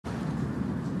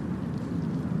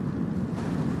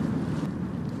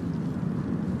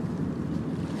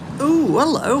Oh,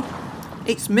 hello.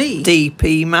 It's me,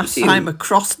 DP Matthews. I'm a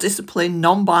cross-discipline,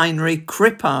 non-binary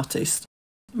crip artist.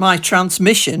 My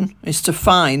transmission is to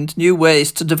find new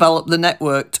ways to develop the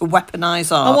network to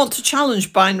weaponise art. I want to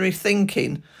challenge binary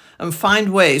thinking and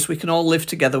find ways we can all live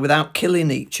together without killing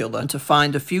each other, and to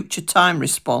find a future time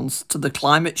response to the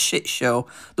climate shit show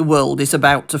the world is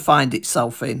about to find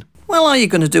itself in. Well, how are you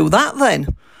going to do that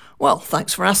then? Well,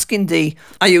 thanks for asking, Dee.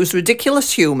 I use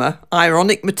ridiculous humour,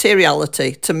 ironic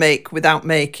materiality to make without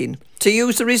making, to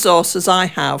use the resources I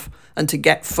have and to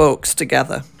get folks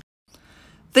together.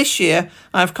 This year,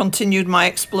 I've continued my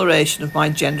exploration of my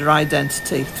gender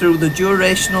identity through the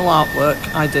durational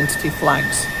artwork Identity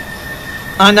Flags.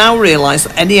 I now realise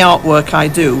that any artwork I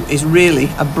do is really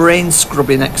a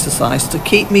brain-scrubbing exercise to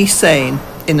keep me sane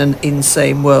in an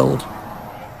insane world.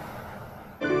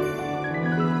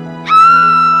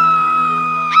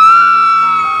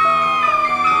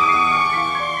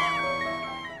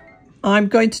 I'm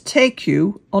going to take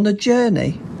you on a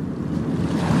journey.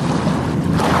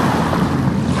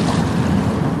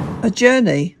 A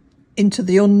journey into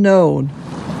the unknown.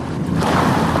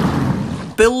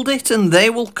 Build it and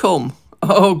they will come.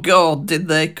 Oh God, did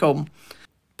they come.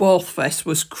 Bothfest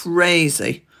was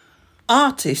crazy.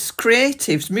 Artists,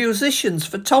 creatives, musicians,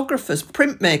 photographers,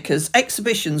 printmakers,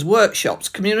 exhibitions, workshops,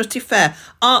 community fair,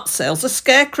 art sales, a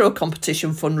scarecrow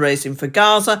competition fundraising for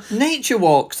Gaza, nature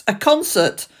walks, a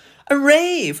concert, a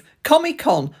rave,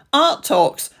 Comic-Con, art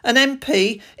talks, an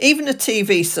MP, even a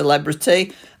TV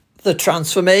celebrity, the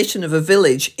transformation of a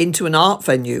village into an art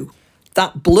venue.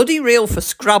 That bloody reel for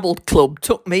Scrabble Club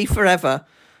took me forever.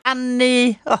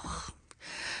 Annie,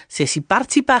 ses I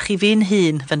barti bach I fi'n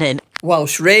hun fan hyn.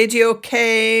 Welsh radio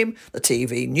came, the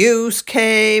TV news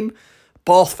came.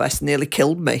 Bothfest nearly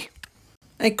killed me.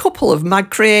 A couple of mad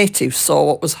creatives saw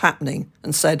what was happening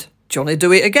and said, "Do you want to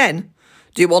do it again?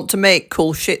 Do you want to make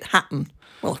cool shit happen?"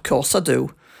 Well, of course I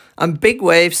do. And Big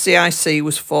Wave CIC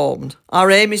was formed. Our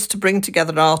aim is to bring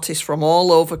together artists from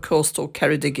all over coastal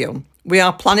Ceredigion. We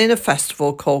are planning a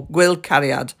festival called Gwyl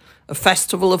Cariad, a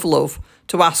festival of love,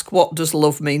 to ask what does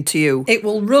love mean to you. It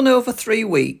will run over 3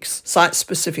 weeks.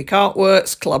 Site-specific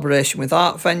artworks, collaboration with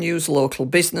art venues, local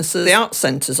businesses, the art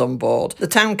centre's on board, the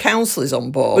town council is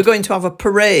on board. We're going to have a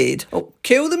parade. Oh,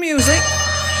 cue the music.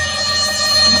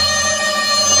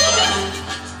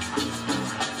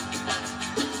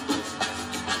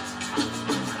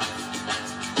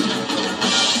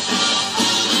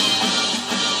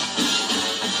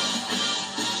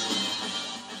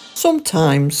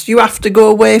 Sometimes you have to go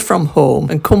away from home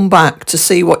and come back to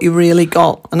see what you really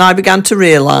got. And I began to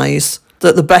realise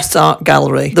that the best art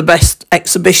gallery, the best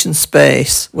exhibition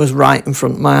space was right in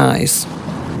front of my eyes.